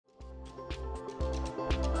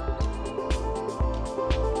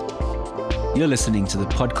You're listening to the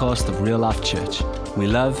podcast of Real Life Church. We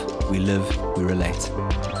love, we live, we relate.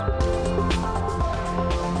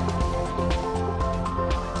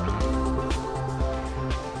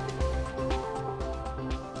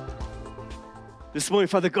 This morning,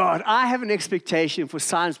 Father God, I have an expectation for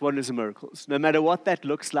signs, wonders, and miracles. No matter what that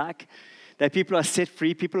looks like, that people are set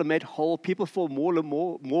free, people are made whole, people fall more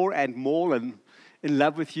and more in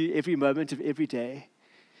love with you every moment of every day.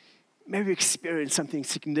 May we experience something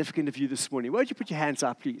significant of you this morning. Why don't you put your hands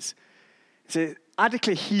up, please? Say, I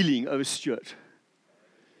declare healing over Stewart.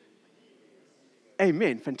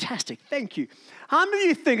 Amen. Fantastic. Thank you. How many of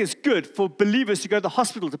you think it's good for believers to go to the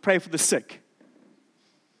hospital to pray for the sick?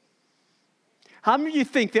 How many of you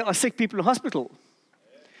think there are sick people in hospital?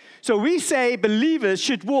 So we say believers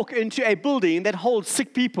should walk into a building that holds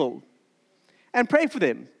sick people and pray for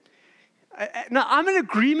them. Now, I'm in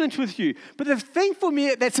agreement with you. But the thing for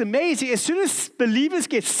me that's amazing, as soon as believers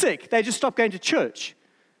get sick, they just stop going to church.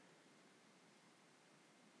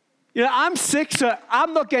 You know, I'm sick, so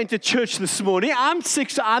I'm not going to church this morning. I'm sick,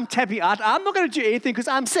 so I'm tapping out. I'm not going to do anything because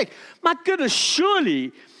I'm sick. My goodness,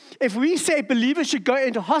 surely, if we say believers should go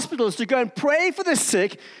into hospitals to go and pray for the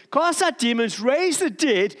sick, cast out demons, raise the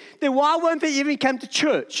dead, then why won't they even come to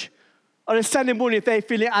church on a Sunday morning if they're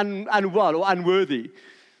feeling unwell or unworthy?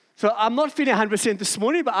 So I'm not feeling 100% this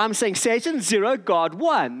morning, but I'm saying Satan 0, God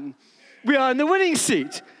 1. We are in the winning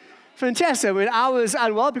seat. Fantastic. When I was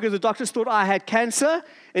unwell because the doctors thought I had cancer,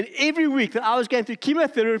 and every week that I was going through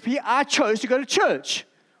chemotherapy, I chose to go to church.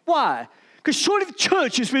 Why? Because surely the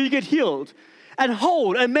church is where you get healed and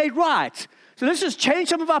whole and made right. So let's just change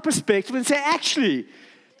some of our perspective and say, actually,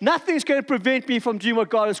 nothing's going to prevent me from doing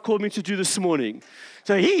what God has called me to do this morning.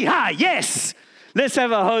 So yes, let's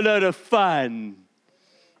have a whole load of fun.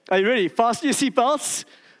 Are you ready? Fasten your seatbelts.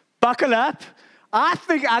 Buckle up. I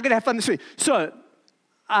think I'm going to have fun this week. So,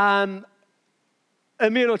 Amir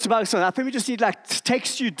or Tabakson, I think we just need to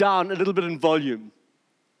text you down a little bit in volume.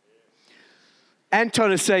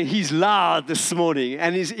 Anton is saying he's loud this morning,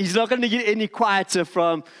 and he's not going to get any quieter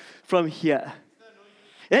from here.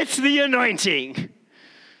 It's the anointing.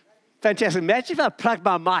 Fantastic. Imagine if I plugged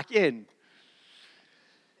my mic in.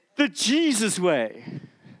 The Jesus way.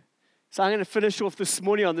 So I'm going to finish off this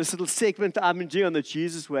morning on this little segment that I've been doing on the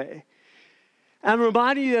Jesus way. I'm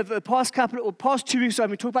reminding you of the past 2 weeks, I've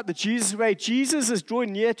been talking about the Jesus way. Jesus is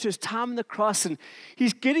drawing near to his time on the cross, and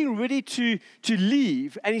he's getting ready to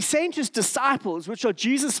leave. And he's saying to his disciples, which are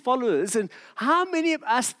Jesus followers, and how many of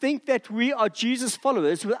us think that we are Jesus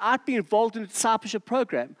followers without being involved in a discipleship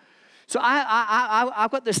program? So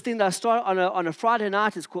I've got this thing that I start on a Friday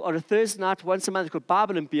night, it's called, on a Thursday night, once a month, it's called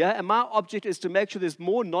Bible and Beer. And my object is to make sure there's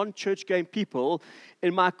more non-church going people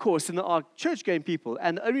in my course than there are church going people.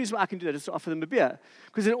 And the only reason why I can do that is to offer them a beer.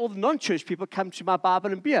 Because then all the non-church people come to my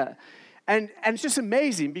Bible and Beer. And it's just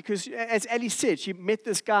amazing because, as Ellie said, she met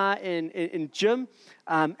this guy in gym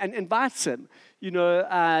and invites him. You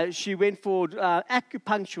know, she went for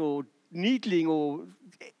acupuncture or needling or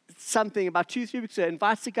something about 2-3 weeks ago,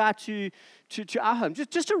 invites the guy to our home,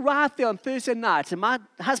 just to arrive there on Thursday night, and my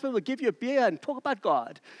husband will give you a beer and talk about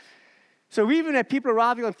God. So we even have people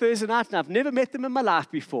arriving on Thursday night, and I've never met them in my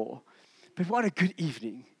life before, but what a good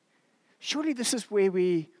evening. Surely this is where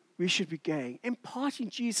we should be going, imparting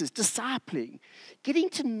Jesus, discipling, getting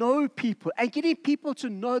to know people, and getting people to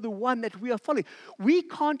know the one that we are following. We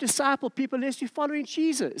can't disciple people unless we're following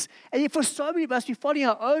Jesus. And yet for so many of us, we're following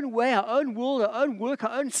our own way, our own world, our own work,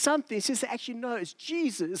 our own something. It says, actually, no, it's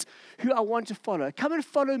Jesus who I want to follow. Come and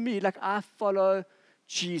follow me like I follow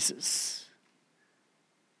Jesus.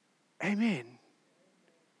 Amen.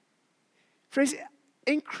 Friends,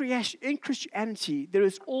 in Christianity, there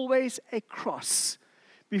is always a cross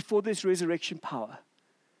before there's resurrection power.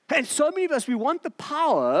 And so many of us, we want the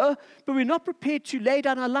power, but we're not prepared to lay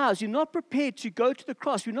down our lives. We're not prepared to go to the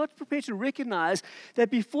cross. We're not prepared to recognize that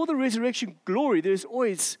before the resurrection glory, there's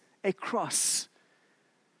always a cross.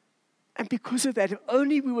 And because of that, if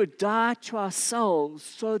only we would die to ourselves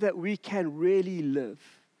so that we can really live.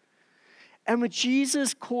 And when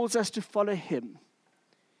Jesus calls us to follow him,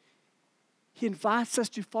 he invites us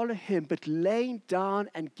to follow him, but laying down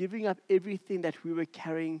and giving up everything that we were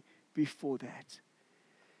carrying before that.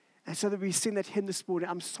 And so that we sing that hymn this morning,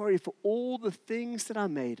 I'm sorry for all the things that I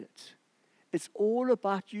made it. It's all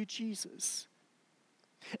about you, Jesus.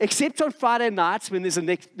 Except on Friday nights when there's a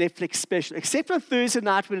Netflix special. Except on Thursday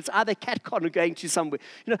night when it's either CatCon or going to somewhere.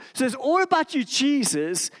 You know, so it's all about you,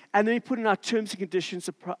 Jesus, and then we put in our terms and conditions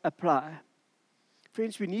apply.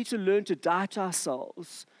 Friends, we need to learn to die to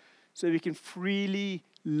ourselves so we can freely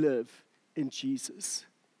live in Jesus.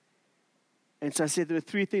 And so I said there were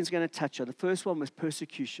three things I'm going to touch on. The first one was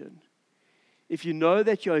persecution. if you know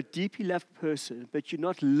that you're a deeply loved person, but you're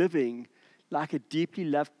not living like a deeply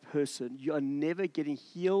loved person, you are never getting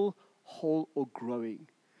healed, whole, or growing.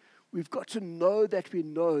 We've got to know that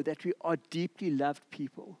we are deeply loved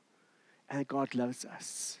people, and God loves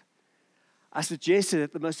us. I suggested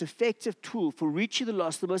that the most effective tool for reaching the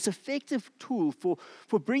lost, the most effective tool for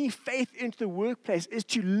bringing faith into the workplace is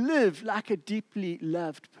to live like a deeply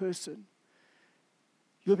loved person.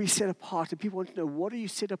 You'll be set apart, and people want to know, what are you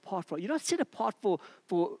set apart for? You're not set apart for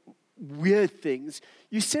weird things.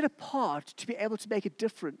 You're set apart to be able to make a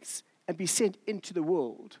difference and be sent into the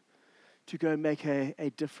world to go and make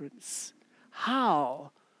a difference.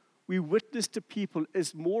 How we witness to people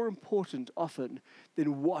is more important often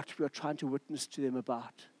than what we are trying to witness to them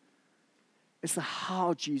about. It's the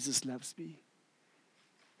how Jesus loves me.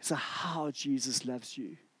 It's the how Jesus loves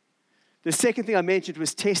you. The second thing I mentioned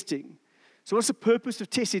was testing. So what's the purpose of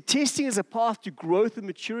testing? Testing is a path to growth and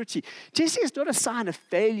maturity. Testing is not a sign of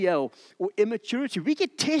failure or immaturity. We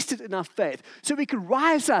get tested in our faith so we can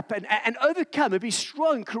rise up and overcome and be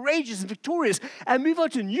strong, courageous, and victorious and move on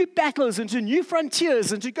to new battles and to new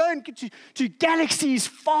frontiers and to go to galaxies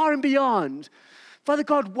far and beyond. Father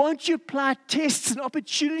God, won't you apply tests and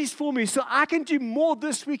opportunities for me so I can do more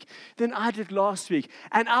this week than I did last week?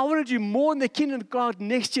 And I want to do more in the kingdom of God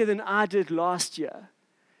next year than I did last year.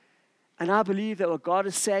 And I believe that what God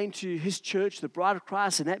is saying to his church, the bride of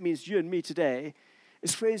Christ, and that means you and me today,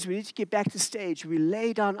 is, friends, we need to get back to the stage where we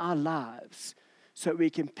lay down our lives so that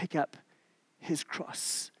we can pick up his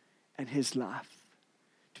cross and his life,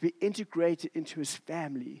 to be integrated into his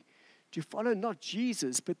family, to follow not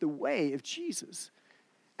Jesus, but the way of Jesus.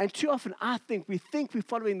 And too often I think we're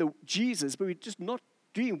following the Jesus, but we're just not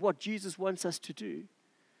doing what Jesus wants us to do.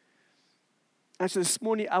 And so this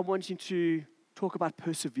morning I want you to talk about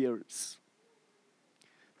perseverance.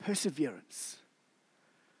 Perseverance.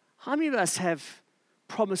 How many of us have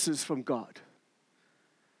promises from God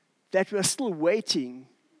that we are still waiting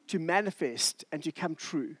to manifest and to come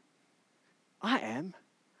true? I am.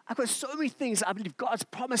 I've got so many things I believe God's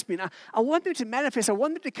promised me, and I want them to manifest. I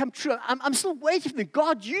want them to come true. I'm still waiting for them.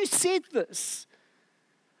 God, you said this.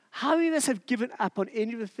 How many of us have given up on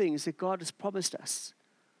any of the things that God has promised us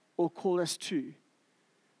or called us to?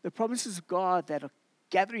 The promises of God that are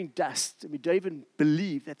gathering dust, and we don't even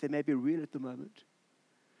believe that they may be real at the moment.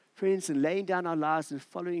 Friends, in laying down our lives and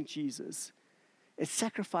following Jesus, it's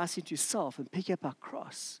sacrificing to self and picking up our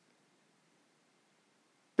cross.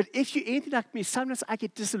 But if you're anything like me, sometimes I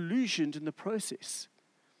get disillusioned in the process.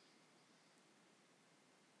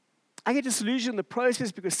 I get disillusioned in the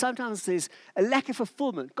process because sometimes there's a lack of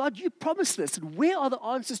fulfillment. God, you promised this, and where are the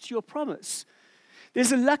answers to your promise?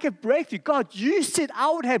 There's a lack of breakthrough. God, you said I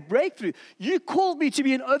would have breakthrough. You called me to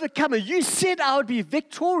be an overcomer. You said I would be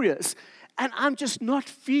victorious. And I'm just not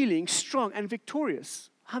feeling strong and victorious.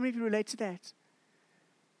 How many of you relate to that?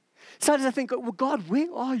 Sometimes I think, well, God, where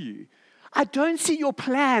are you? I don't see your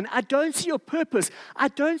plan. I don't see your purpose. I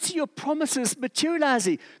don't see your promises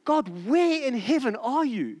materializing. God, where in heaven are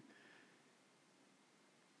you?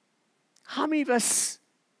 How many of us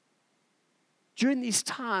during these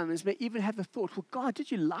times may even have the thought, well, God, did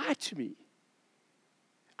you lie to me?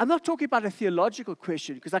 I'm not talking about a theological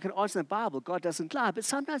question because I can answer in the Bible, God doesn't lie, but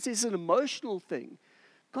sometimes there's an emotional thing.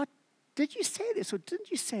 God, did you say this or didn't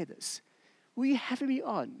you say this? Were you having me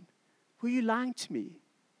on? Were you lying to me?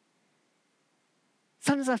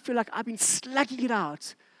 Sometimes I feel like I've been slugging it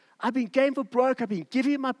out. I've been game for broke. I've been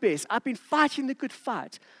giving it my best. I've been fighting the good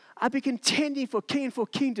fight. I've been contending for king and for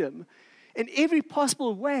kingdom in every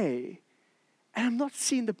possible way. And I'm not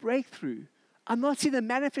seeing the breakthrough. I'm not seeing the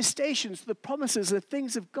manifestations, the promises, the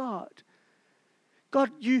things of God. God,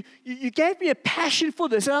 you gave me a passion for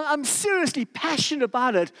this, and I'm seriously passionate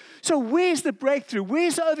about it. So where's the breakthrough?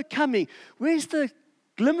 Where's the overcoming? Where's the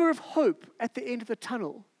glimmer of hope at the end of the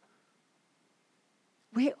tunnel?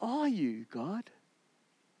 Where are you, God?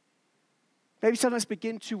 Maybe some of us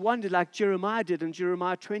begin to wonder like Jeremiah did in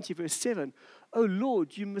Jeremiah 20, verse 7. Oh,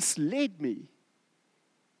 Lord, you misled me.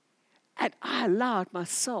 And I allowed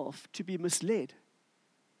myself to be misled.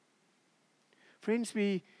 Friends,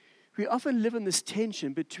 we often live in this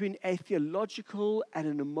tension between a theological and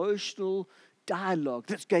an emotional dialogue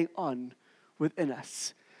that's going on within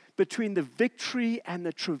us, between the victory and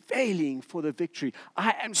the travailing for the victory.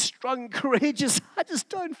 I am strong and courageous. I just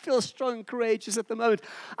don't feel strong and courageous at the moment.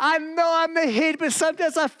 I know I'm the head, but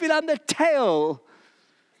sometimes I feel I'm the tail.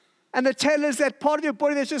 And the tail is that part of your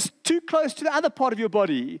body that's just too close to the other part of your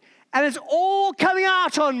body. And it's all coming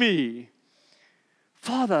out on me.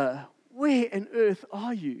 Father, where on earth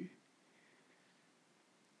are you?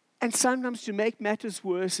 And sometimes to make matters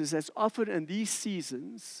worse is as often in these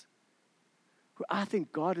seasons, where I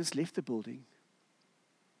think God has left the building.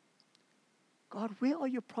 God, where are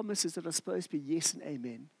your promises that are supposed to be yes and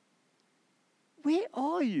amen? Where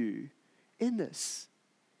are you in this?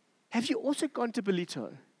 Have you also gone to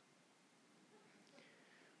Belito?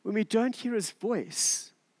 When we don't hear his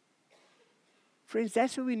voice, friends,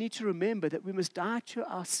 that's where we need to remember that we must die to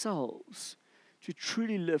ourselves to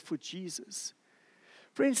truly live for Jesus.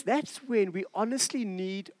 Friends, that's when we honestly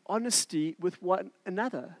need honesty with one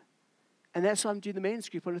another. And that's why I'm doing the men's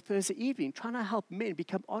group on a Thursday evening, trying to help men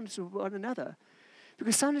become honest with one another.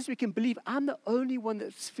 Because sometimes we can believe I'm the only one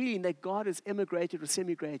that's feeling that God has emigrated or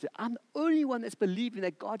semi-grated. I'm the only one that's believing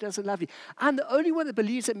that God doesn't love me. I'm the only one that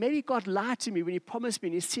believes that maybe God lied to me when he promised me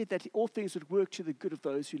and he said that all things would work to the good of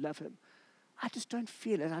those who love him. I just don't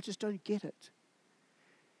feel it. I just don't get it.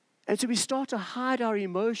 And so we start to hide our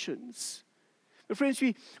emotions. But friends,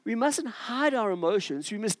 we mustn't hide our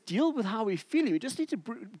emotions. We must deal with how we're feeling. We just need to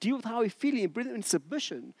deal with how we're feeling and bring them in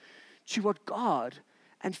submission to what God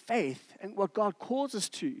and faith and what God calls us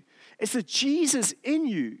to. It's the Jesus in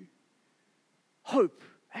you, hope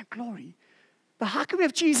and glory. But how can we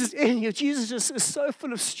have Jesus in you? Jesus just is so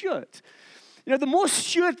full of Stewart. You know, the more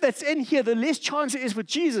Stewart that's in here, the less chance there is for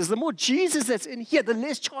Jesus. The more Jesus that's in here, the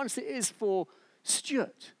less chance there is for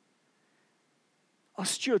Stewart. Oh,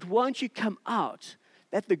 Stewart, won't you come out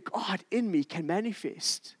that the God in me can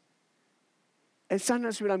manifest? And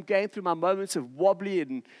sometimes when I'm going through my moments of wobbly,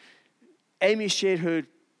 and Amy shared her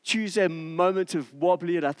Tuesday moment of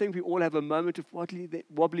wobbly, and I think we all have a moment of wobbly.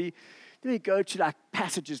 Then we go to like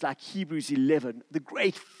passages like Hebrews 11, the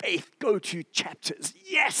great faith go-to chapters.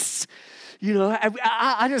 Yes! You know,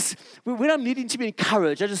 I just, when I'm needing to be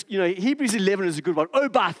encouraged, Hebrews 11 is a good one. Oh,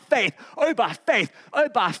 by faith, oh, by faith, oh,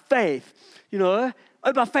 by faith. You know,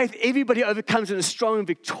 oh, by faith, everybody overcomes and is strong and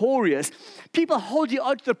victorious. People hold you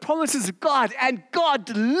on to the promises of God, and God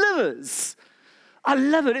delivers. I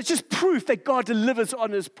love it. It's just proof that God delivers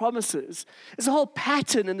on his promises. There's a whole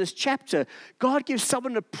pattern in this chapter. God gives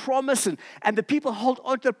someone a promise, and the people hold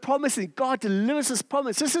on to the promise, and God delivers his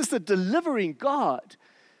promise. This is the delivering God.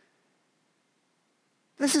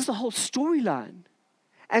 This is the whole storyline.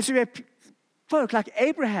 And so we have folk like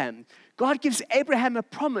Abraham. God gives Abraham a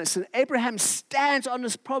promise, and Abraham stands on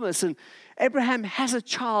his promise, and Abraham has a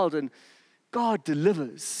child, and God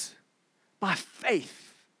delivers by faith.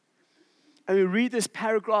 And we read this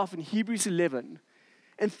paragraph in Hebrews 11.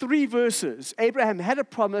 In 3 verses, Abraham had a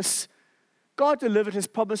promise. God delivered, his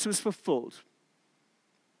promise was fulfilled.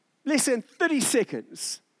 Less than 30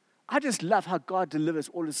 seconds. I just love how God delivers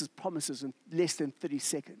all of his promises in less than 30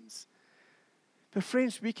 seconds. But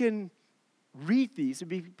friends, we can read these and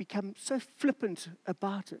we become so flippant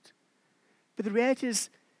about it. But the reality is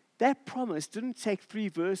that promise didn't take 3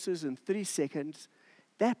 verses and 30 seconds.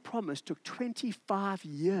 That promise took 25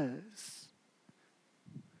 years.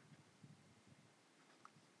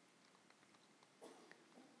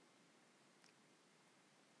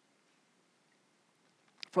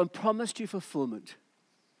 From promise to fulfillment,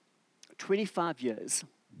 25 years.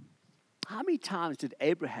 How many times did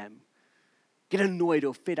Abraham get annoyed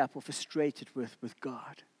or fed up or frustrated with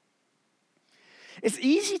God? It's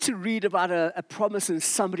easy to read about a promise in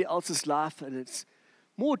somebody else's life, and it's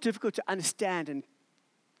more difficult to understand and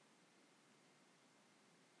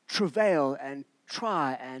travail and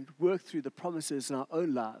try and work through the promises in our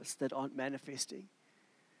own lives that aren't manifesting.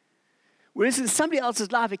 Whereas in somebody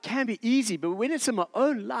else's life, it can be easy, but when it's in my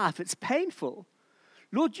own life, it's painful.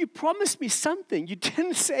 Lord, you promised me something. You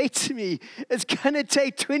didn't say to me, it's going to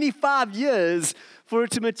take 25 years for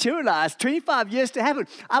it to materialize, 25 years to happen.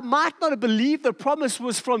 I might not have believed the promise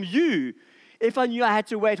was from you if I knew I had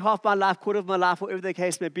to wait half my life, quarter of my life, whatever the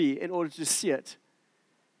case may be, in order to see it.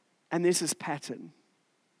 And this is pattern.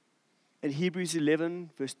 In Hebrews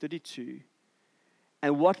 11, verse 32,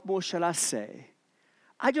 and what more shall I say?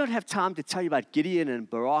 I don't have time to tell you about Gideon and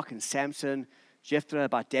Barak and Samson, Jephthah,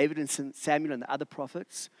 about David and Samuel and the other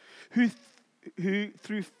prophets, who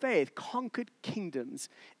through faith conquered kingdoms,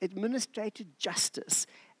 administrated justice,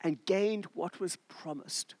 and gained what was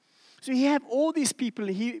promised. So you have all these people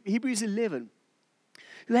in Hebrews 11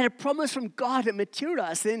 who had a promise from God that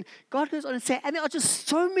materialized. Then God goes on and says, and there are just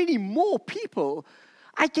so many more people.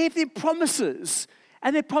 I gave them promises.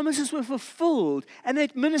 And their promises were fulfilled. And they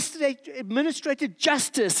administrated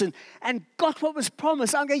justice and got what was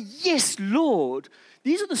promised. I'm going, yes, Lord.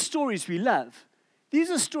 These are the stories we love. These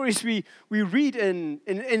are the stories we read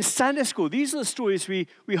in Sunday school. These are the stories we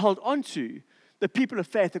hold on to. The people of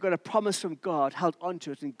faith that got a promise from God, held on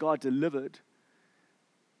to it, and God delivered.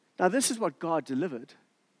 Now, this is what God delivered.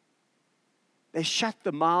 They shut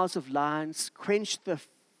the mouths of lions, quenched the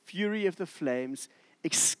fury of the flames,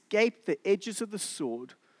 escaped the edges of the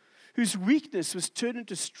sword, whose weakness was turned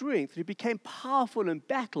into strength, who became powerful in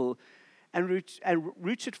battle and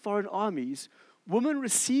routed foreign armies. Women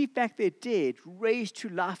received back their dead, raised to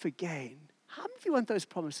life again. How many of you want those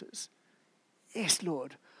promises? Yes,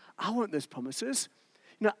 Lord, I want those promises.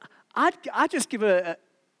 You know, I'd just give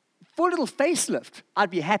for a little facelift, I'd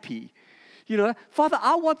be happy. You know, Father,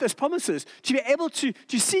 I want those promises to be able to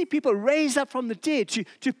see people raised up from the dead,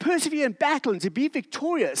 to persevere in battle and to be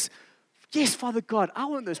victorious. Yes, Father God, I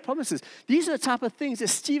want those promises. These are the type of things that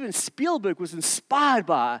Steven Spielberg was inspired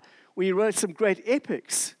by when he wrote some great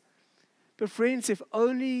epics. But friends, if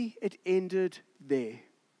only it ended there.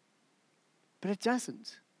 But it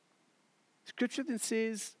doesn't. Scripture then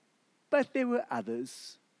says, but there were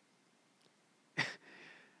others.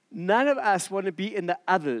 None of us want to be in the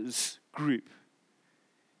others group.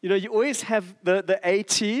 You know, you always have the A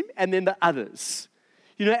team and then the others.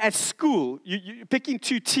 You know, at school, you're picking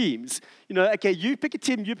two teams. You know, okay, you pick a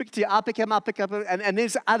team, I'll pick him, and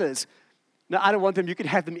there's others. No, I don't want them, you can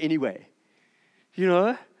have them anyway. You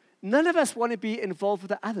know, none of us want to be involved with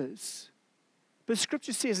the others. But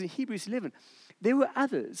Scripture says in Hebrews 11, there were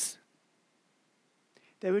others.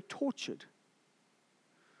 They were tortured,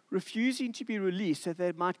 refusing to be released so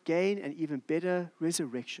they might gain an even better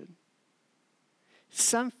resurrection.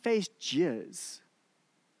 Some faced jeers.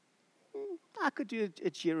 I could do a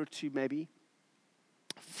jeer or two maybe.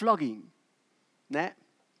 Flogging. Nah.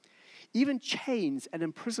 Even chains and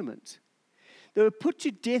imprisonment. They were put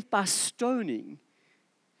to death by stoning.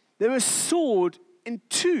 They were sawed in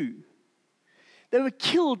two. They were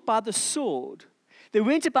killed by the sword. They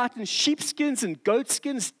went about in sheepskins and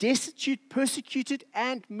goatskins, destitute, persecuted,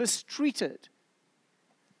 and mistreated.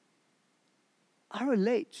 I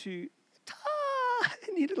relate to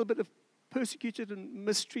a little bit of persecuted and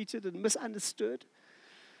mistreated and misunderstood.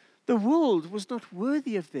 The world was not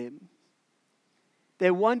worthy of them.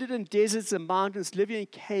 They wandered in deserts and mountains, living in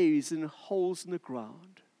caves and holes in the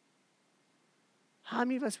ground. How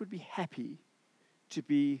many of us would be happy to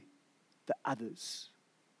be the others?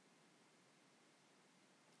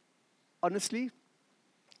 Honestly,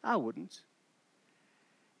 I wouldn't.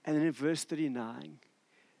 And then in verse 39,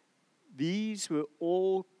 these were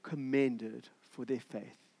all commended for their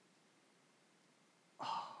faith.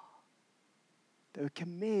 Oh, they were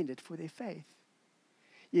commended for their faith.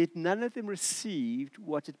 Yet none of them received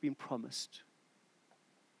what had been promised.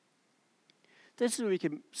 This is where we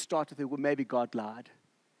can start to think, well, maybe God lied.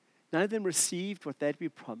 None of them received what they'd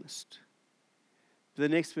been promised. The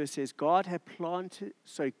next verse says, God had planned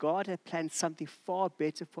something far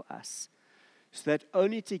better for us, so that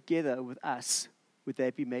only together with us would they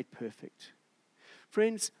be made perfect.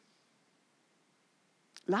 Friends,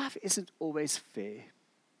 life isn't always fair.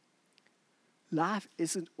 Life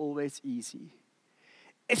isn't always easy.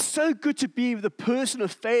 It's so good to be with a person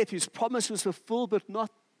of faith whose promise was fulfilled, but not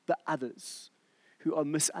the others who are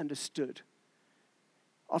misunderstood.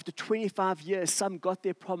 After 25 years, some got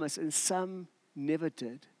their promise and some never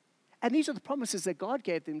did. And these are the promises that God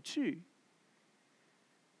gave them too.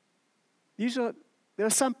 There are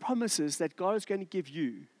some promises that God is going to give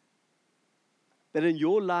you that in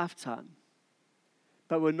your lifetime,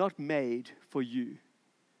 but were not made for you.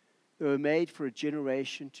 They were made for a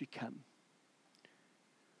generation to come.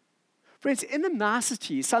 Friends, in the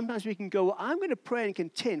niceties, sometimes we can go, well, I'm going to pray and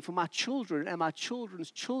contend for my children and my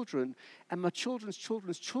children's children and my children's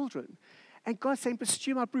children's children. And God's saying, but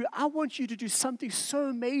Stu, my bro, I want you to do something so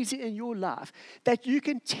amazing in your life that you're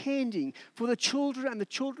contending for the children and the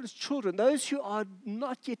children's children, those who are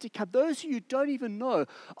not yet to come, those who you don't even know.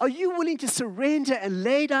 Are you willing to surrender and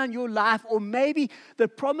lay down your life? Or maybe the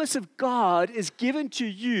promise of God is given to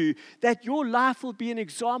you that your life will be an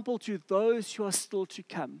example to those who are still to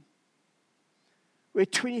come. Where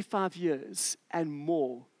 25 years and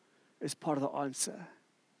more is part of the answer.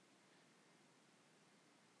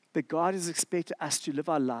 But God has expected us to live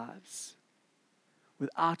our lives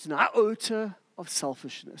without an iota of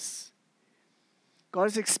selfishness. God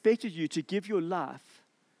has expected you to give your life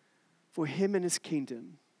for Him and His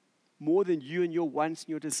kingdom more than you and your wants and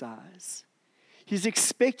your desires. He's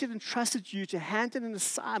expected and trusted you to handle an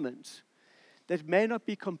assignment that may not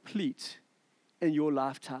be complete in your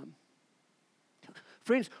lifetime.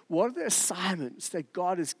 Friends, what are the assignments that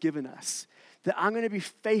God has given us? That I'm going to be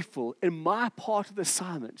faithful in my part of the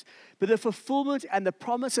assignment. But the fulfillment and the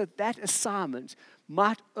promise of that assignment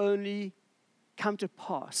might only come to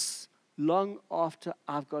pass long after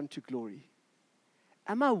I've gone to glory.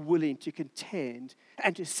 Am I willing to contend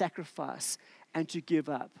and to sacrifice and to give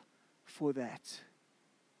up for that?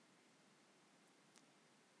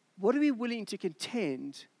 What are we willing to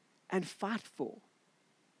contend and fight for?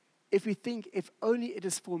 if we think, if only it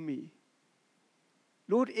is for me.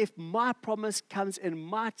 Lord, if my promise comes in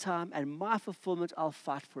my time and my fulfillment, I'll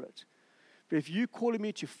fight for it. But if you're calling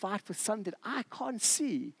me to fight for something that I can't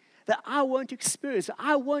see, that I won't experience, that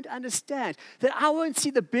I won't understand, that I won't see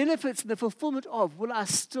the benefits and the fulfillment of, will I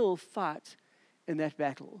still fight in that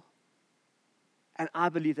battle? And I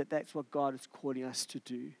believe that that's what God is calling us to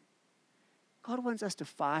do. God wants us to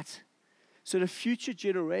fight so the future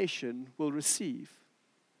generation will receive.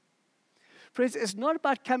 Friends, it's not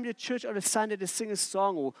about coming to church on a Sunday to sing a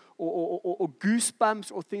song or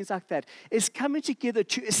goosebumps or things like that. It's coming together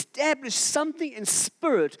to establish something in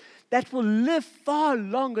spirit that will live far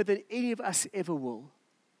longer than any of us ever will.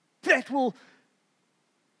 That will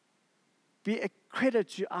be a credit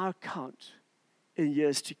to our account in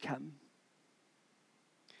years to come.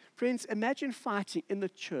 Friends, imagine fighting in the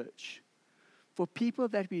church for people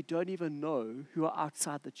that we don't even know who are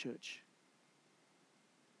outside the church.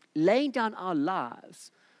 Laying down our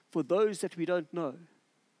lives for those that we don't know,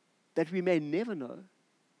 that we may never know.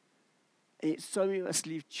 And yet so many of us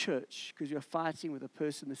leave church because you're fighting with a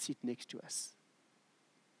person in the seat next to us.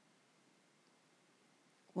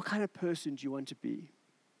 What kind of person do you want to be?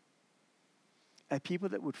 A people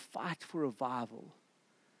that would fight for revival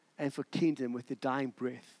and for kingdom with their dying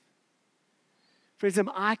breath. Friends,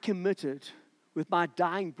 am I committed with my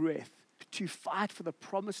dying breath to fight for the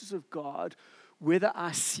promises of God, whether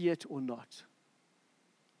I see it or not?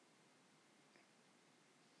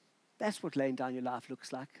 That's what laying down your life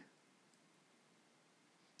looks like.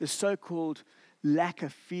 The so-called lack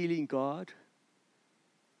of feeling God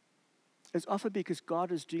is often because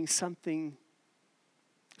God is doing something,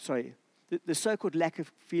 the so-called lack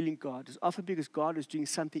of feeling God is often because God is doing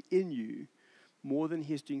something in you more than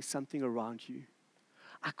He's doing something around you.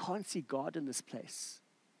 I can't see God in this place.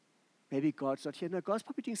 Maybe God's not here. No, God's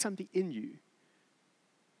probably doing something in you.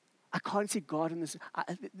 I can't see God in this.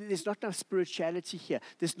 There's not enough spirituality here.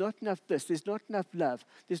 There's not enough this. There's not enough love.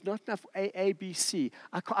 There's not enough A, B, C.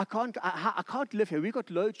 I can't live here. We've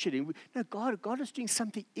got load shedding. No, God is doing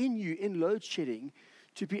something in you in load shedding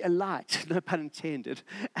to be a light, no pun intended,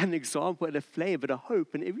 an example and a flame, but a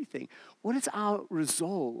hope and everything. What is our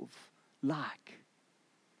resolve like?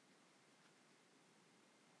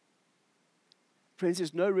 Friends,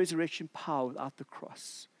 there's no resurrection power without the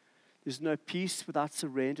cross. There's no peace without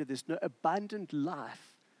surrender. There's no abundant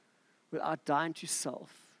life without dying to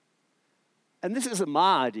self. And this isn't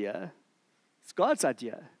my idea. It's God's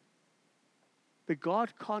idea. But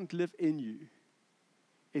God can't live in you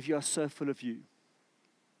if you're so full of you.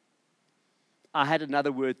 I had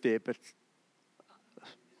another word there, but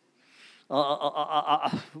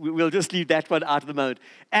we'll just leave that one out of the moment.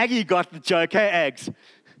 Aggie got the joke. Hey, Ags.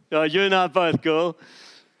 Oh, you and I both, girl.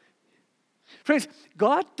 Friends,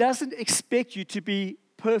 God doesn't expect you to be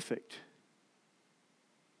perfect.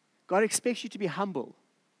 God expects you to be humble.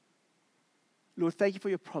 Lord, thank you for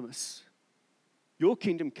your promise. Your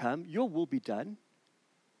kingdom come, your will be done.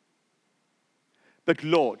 But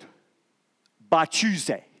Lord, by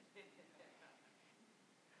Tuesday.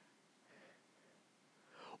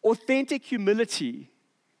 Authentic humility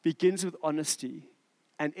begins with honesty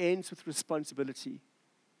and ends with responsibility.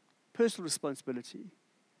 Personal responsibility.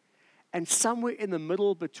 And somewhere in the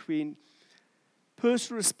middle between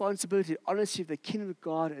personal responsibility and honesty of the kingdom of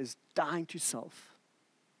God is dying to self.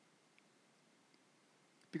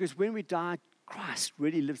 Because when we die, Christ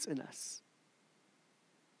really lives in us.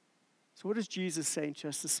 So what is Jesus saying to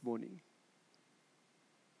us this morning?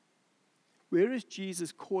 Where is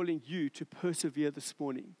Jesus calling you to persevere this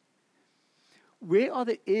morning? Where are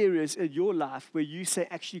the areas in your life where you say,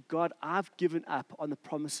 actually, God, I've given up on the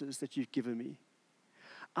promises that you've given me?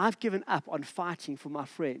 I've given up on fighting for my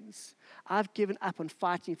friends. I've given up on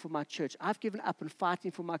fighting for my church. I've given up on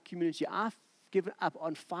fighting for my community. I've given up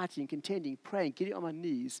on fighting, contending, praying, getting on my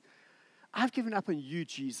knees. I've given up on you,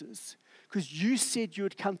 Jesus, because you said you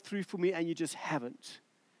would come through for me and you just haven't.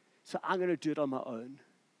 So I'm going to do it on my own.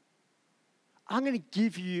 I'm going to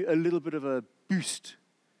give you a little bit of a boost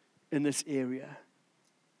in this area.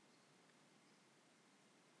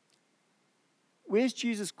 Where's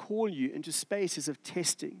Jesus calling you into spaces of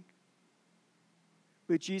testing?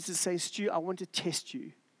 Where Jesus says, Stu, I want to test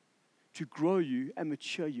you, to grow you and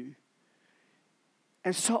mature you.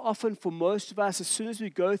 And so often for most of us, as soon as we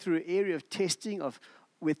go through an area of testing, of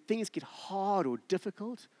where things get hard or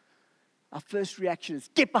difficult, our first reaction is,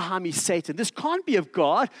 get behind me, Satan. This can't be of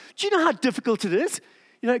God. Do you know how difficult it is?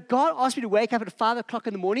 You know, God asked me to wake up at 5 o'clock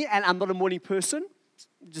in the morning, and I'm not a morning person.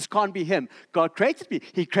 It just can't be Him. God created me.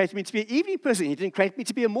 He created me to be an evening person. He didn't create me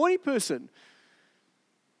to be a morning person.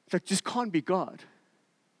 So it just can't be God.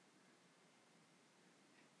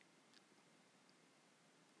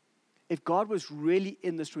 If God was really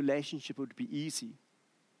in this relationship, it would be easy.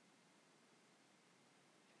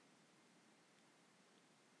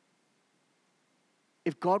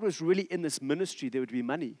 If God was really in this ministry, there would be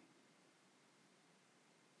money.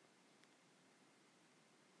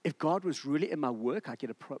 If God was really in my work, I get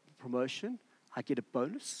a promotion, I get a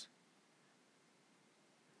bonus.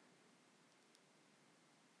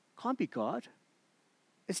 Can't be God.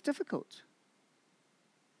 It's difficult.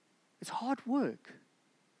 It's hard work.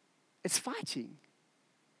 It's fighting.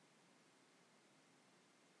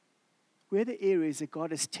 Where are the areas that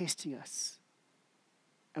God is testing us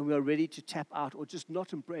and we are ready to tap out or just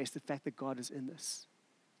not embrace the fact that God is in this?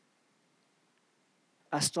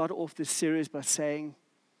 I started off this series by saying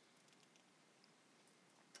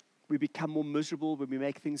we become more miserable when we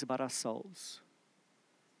make things about ourselves.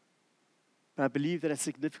 But I believe that a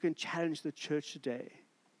significant challenge to the church today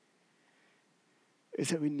is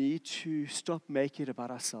that we need to stop making it about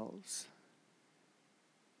ourselves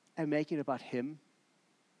and making it about Him,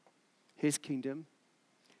 His kingdom,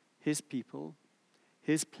 His people,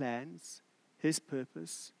 His plans, His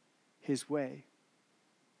purpose, His way.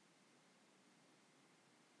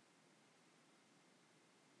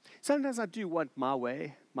 Sometimes I do want my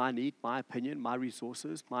way, my need, my opinion, my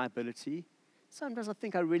resources, my ability. Sometimes I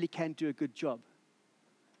think I really can do a good job.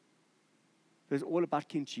 But it's all about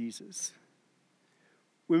King Jesus.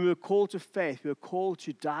 When we were called to faith, we were called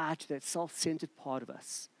to die to that self-centered part of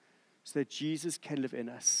us so that Jesus can live in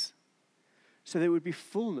us. So there would be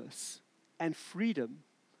fullness and freedom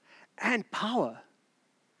and power.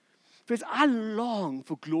 Because I long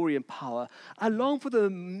for glory and power. I long for the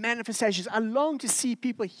manifestations. I long to see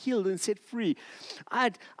people healed and set free.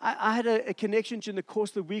 I had a connection during the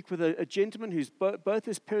course of the week with a gentleman whose both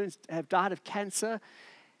his parents have died of cancer.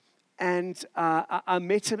 And I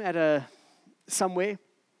met him at somewhere.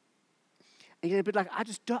 And he'd be like, I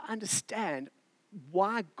just don't understand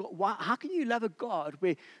why how can you love a God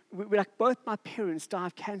where like both my parents died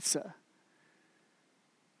of cancer?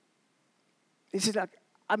 He said, like,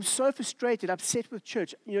 I'm so frustrated, upset with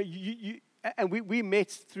church. And we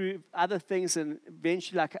met through other things, and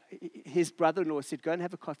eventually, like, his brother-in-law said, go and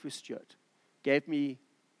have a coffee with Stewart. Gave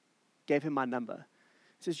him my number.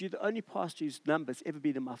 He says, you're the only pastor whose number's ever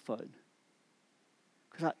been in my phone.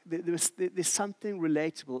 Because there's something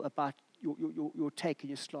relatable about your take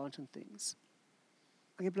and your slant and things.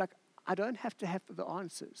 I can be like, I don't have to have the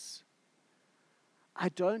answers. I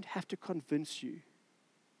don't have to convince you.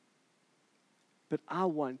 But I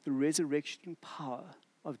want the resurrection power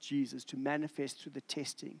of Jesus to manifest through the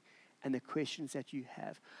testing and the questions that you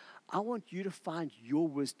have. I want you to find your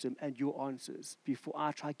wisdom and your answers before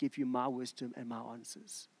I try to give you my wisdom and my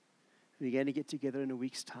answers. We're going to get together in a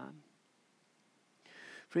week's time.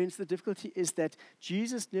 Friends, the difficulty is that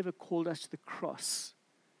Jesus never called us to the cross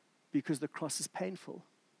because the cross is painful.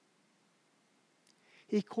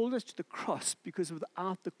 He called us to the cross because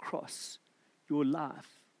without the cross, your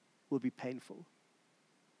life will be painful.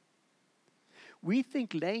 We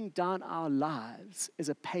think laying down our lives is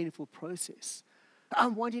a painful process.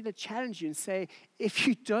 I'm wanting to challenge you and say, if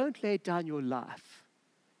you don't lay down your life,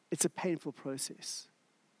 it's a painful process.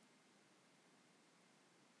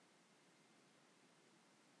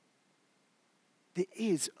 There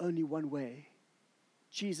is only one way,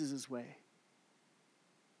 Jesus' way.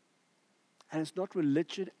 And it's not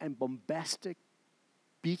religion and bombastic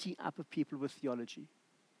beating up of people with theology.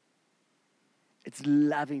 It's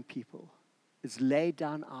loving people. It's lay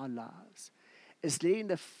down our lives. It's letting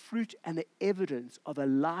the fruit and the evidence of a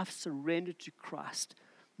life surrendered to Christ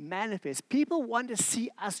manifest. People want to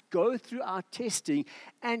see us go through our testing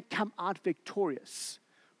and come out victorious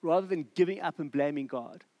rather than giving up and blaming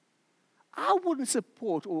God. I wouldn't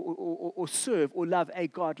support or serve or love a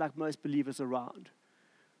God like most believers around,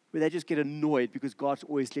 where they just get annoyed because God's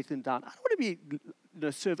always letting them down. I don't want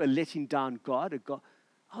to serve a letting down God.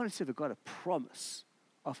 I want to serve a God of promise,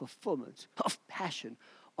 of fulfillment, of passion,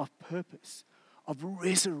 of purpose, of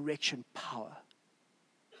resurrection power.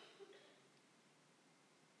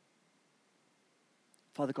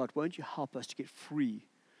 Father God, won't you help us to get free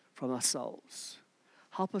from ourselves?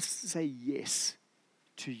 Help us to say yes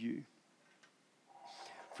to you.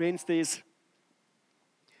 Friends, it's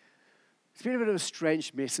been a bit of a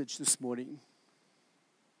strange message this morning.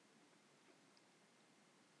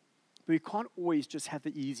 But we can't always just have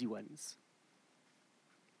the easy ones.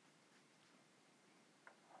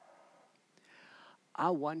 I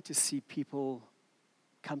want to see people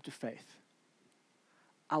come to faith.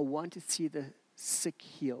 I want to see the sick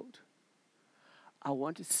healed. I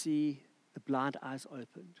want to see the blind eyes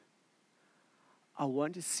opened. I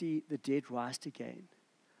want to see the dead rise again.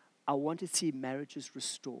 I want to see marriages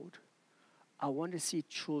restored. I want to see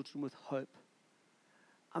children with hope.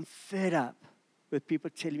 I'm fed up with people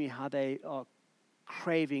telling me how they are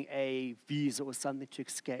craving a visa or something to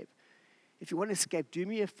escape. If you want to escape, do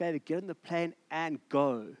me a favor, get on the plane and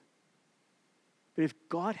go. But if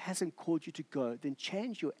God hasn't called you to go, then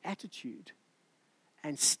change your attitude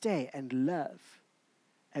and stay and love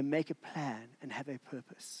and make a plan and have a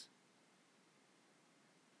purpose.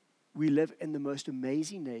 We live in the most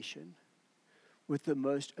amazing nation with the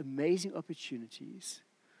most amazing opportunities.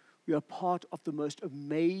 We are part of the most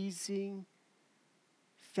amazing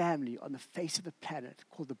family on the face of the planet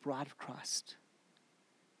called the Bride of Christ.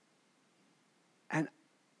 And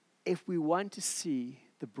if we want to see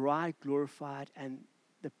the bride glorified and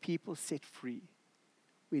the people set free,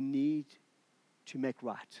 we need to make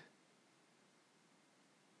right.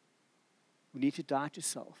 We need to die to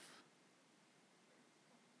self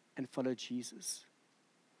and follow Jesus.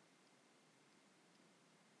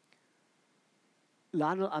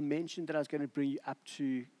 Lionel, I mentioned that I was going to bring you up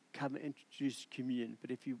to come and introduce communion,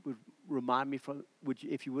 but if you would remind me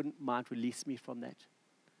if you wouldn't mind, release me from that.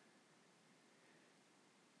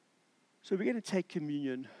 So we're going to take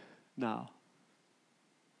communion now.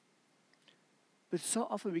 But so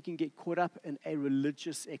often we can get caught up in a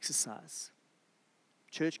religious exercise.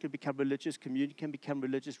 Church can become religious, communion can become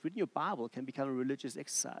religious, reading your Bible can become a religious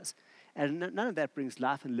exercise. And none of that brings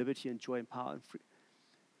life and liberty and joy and power and freedom.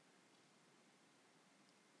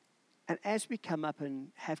 And as we come up and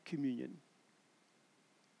have communion,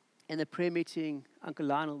 in the prayer meeting, Uncle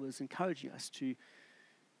Lionel was encouraging us to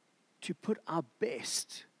put our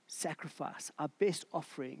best sacrifice, our best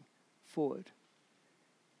offering forward.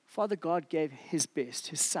 Father God gave his best,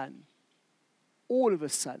 his son, all of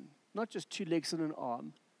his son, not just 2 legs and an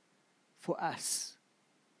arm, for us,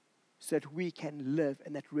 so that we can live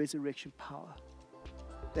in that resurrection power,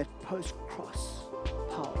 that post-cross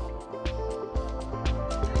power.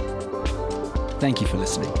 Thank you for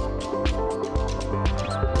listening.